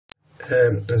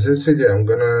In this video, I'm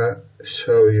gonna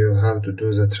show you how to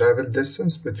do the travel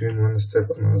distance between one step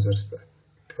and another step.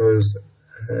 Because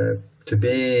to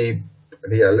be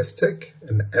realistic,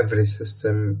 in every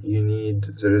system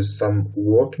there is some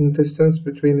walking distance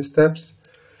between steps.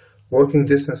 Walking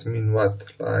distance mean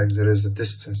what? Like there is a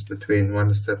distance between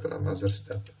one step and another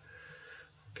step.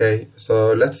 Okay,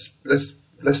 so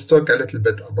let's talk a little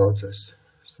bit about this.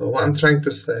 So what I'm trying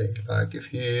to say, like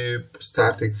if you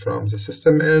starting from the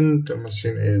system N to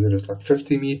machine A, there is like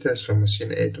 50 meters. From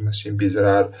machine A to machine B, there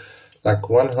are like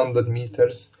 100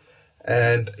 meters.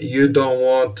 And you don't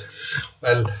want,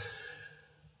 well,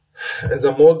 in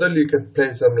the model you can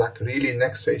place them like really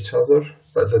next to each other,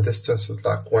 but the distance is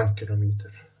like 1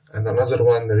 kilometer. And another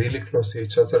one really close to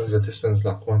each other, and the distance is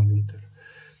like 1 meter.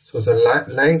 So the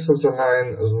length of the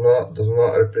line does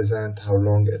not represent how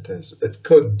long it is. It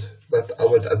could, but I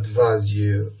would advise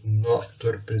you not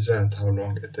to represent how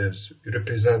long it is. You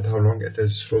represent how long it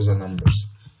is through the numbers.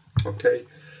 Okay,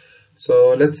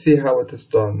 so let's see how it is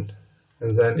done.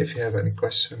 And then if you have any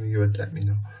question, you would let me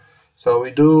know. So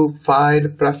we do file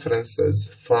preferences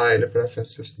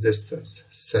distance,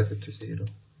 set it to 0.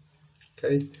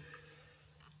 Okay.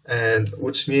 And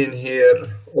which mean here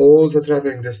all the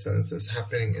traveling distance is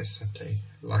happening instantly,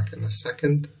 like in a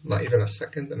second, not even a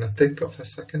second, in a tick of a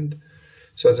second.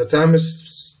 So the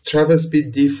travel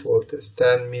speed default is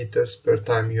 10 meters per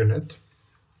time unit,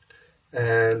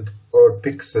 and or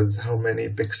pixels, how many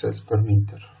pixels per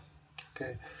meter.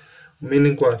 Okay,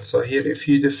 meaning what? So here if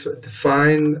you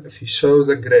if you show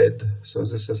the grid, so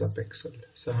this is a pixel,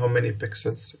 so how many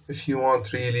pixels? If you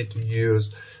want really to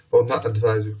use, I would not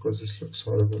advise you because this looks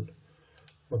horrible.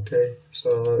 Okay,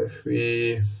 so if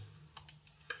we,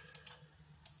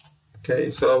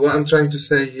 okay, so what I'm trying to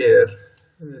say here,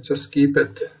 just keep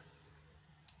it,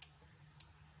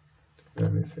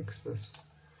 let me fix this,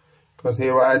 because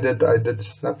here what I did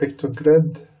snapping to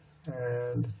grid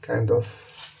and kind of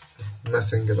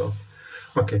messing it up.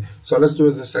 Okay, so let's do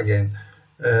this again.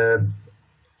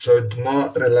 So do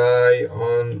not rely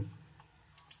on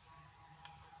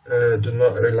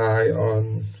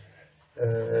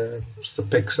the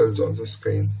pixels on the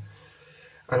screen.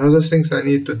 Another things I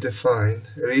need to define,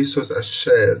 resource as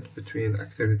shared between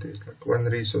activities. Like one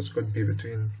resource could be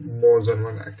between more than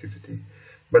one activity,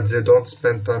 but they don't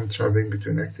spend time traveling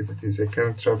between activities. They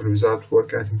can't travel without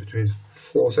work adding between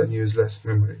false and useless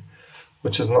memory,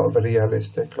 which is not very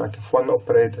realistic. Like if one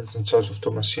operator is in charge of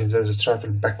two machines, there's a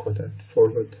travel backward and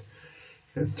forward.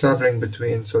 It's traveling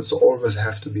between, so it's always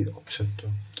have to be option 2.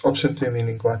 Option 2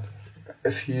 meaning what?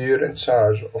 If you're in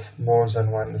charge of more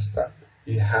than one step,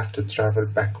 you have to travel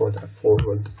backward and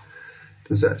forward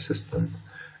to that system.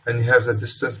 And you have the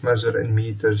distance measured in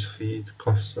meters, feet,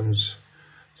 customs,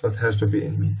 so it has to be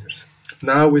in meters.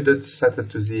 Now we did set it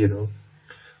to 0.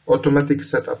 Automatic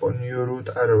setup on new route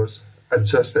arrows,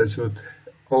 adjust as route,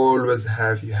 always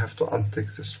you have to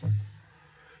untick this one.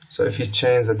 So if you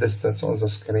change the distance on the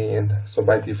screen, so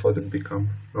by default it become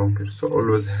longer. So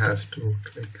always have to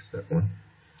click that one.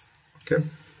 Okay.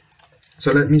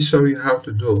 So let me show you how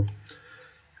to do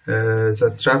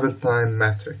the travel time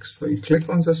matrix. So you click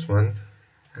on this one,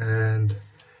 and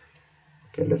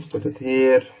okay, let's put it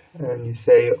here, and you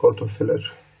say autofiller.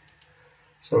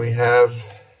 So we have,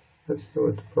 let's do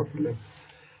it properly.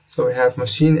 So we have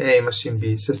machine A, machine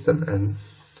B, system N.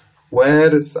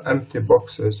 Where it's empty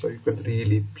boxes, so you could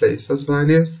really place those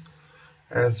values,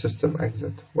 and system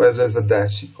exit. Where there's a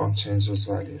dash, you can't change those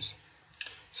values.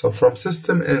 So from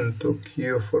system N to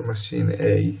Q for machine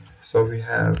A, so we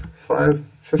have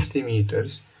 50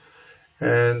 meters,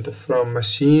 and from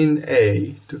machine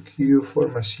A to Q for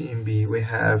machine B, we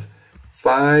have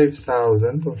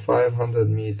 5,000 or 500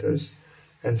 meters,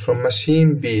 and from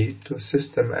machine B to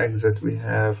system exit, we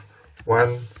have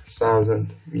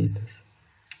 1,000 meters.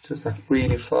 Just like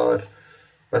really far,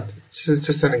 but this is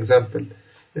just an example.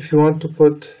 If you want to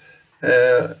put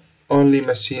only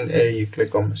machine A, you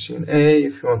click on machine A.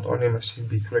 If you want only machine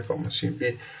B, click on machine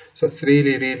B. So it's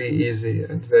really easy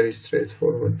and very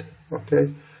straightforward.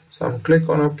 Okay, so I'm click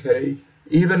on OK.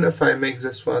 Even if I make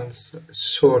this one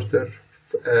shorter,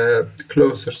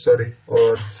 closer, sorry,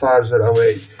 or farther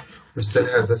away, we still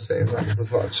have the same value. It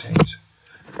does not change.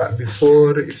 But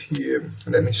before, if you,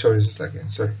 let me show you this again,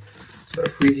 sorry. So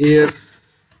if we hear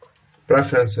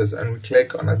preferences and we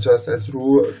click on adjust as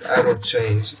route arrow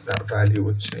change, that value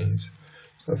would change.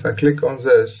 So if I click on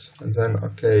this and then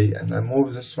OK, and I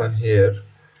move this one here,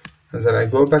 and then I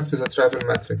go back to the travel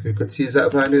matrix, you could see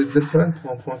that value is different,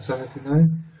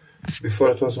 1.79. Before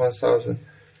it was 1,000.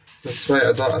 That's why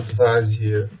I don't advise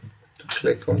you to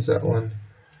click on that one.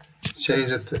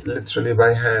 change it literally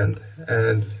by hand,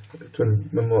 and it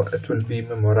will be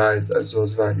memorized as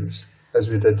those values, as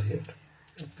we did here.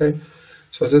 Okay,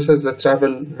 so this is the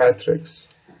travel matrix,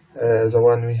 the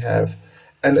one we have,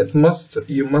 and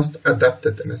you must adapt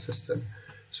it in a system.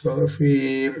 So if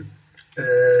we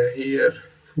here,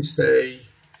 if we say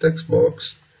text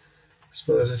box,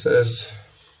 so this is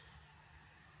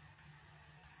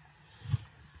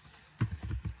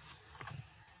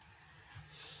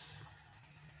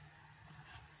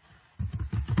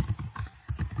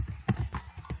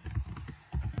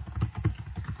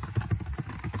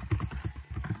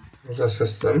the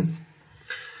system.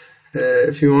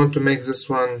 If you want to make this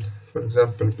one, for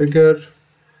example, bigger,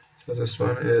 so this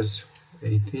one is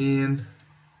 18.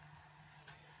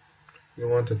 You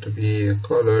want it to be a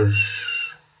color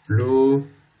blue.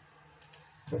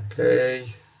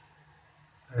 Okay,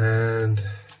 and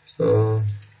so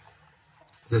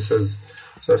this is,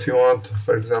 so if you want,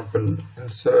 for example,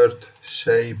 insert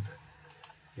shape,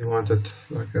 you want it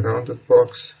like a rounded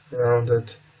box around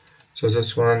it, so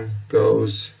this one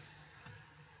goes,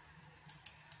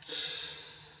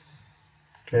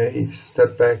 okay,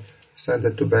 step back, send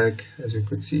it to back, as you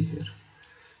could see here.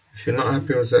 If you're not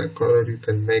happy with that color, you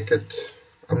can make it,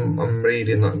 I'm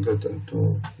really not good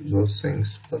into those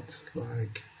things, but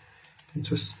like, you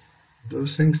just do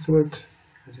things to it.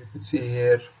 As you can see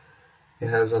here, it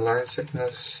has a line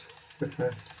thickness.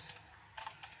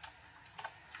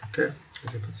 Okay,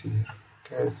 as you can see here.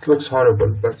 Okay, it looks horrible,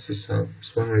 but it's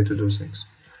one way to do things.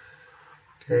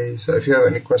 Okay, so if you have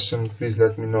any questions, please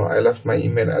let me know. I left my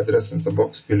email address in the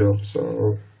box below.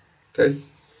 So, okay,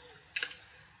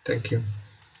 thank you.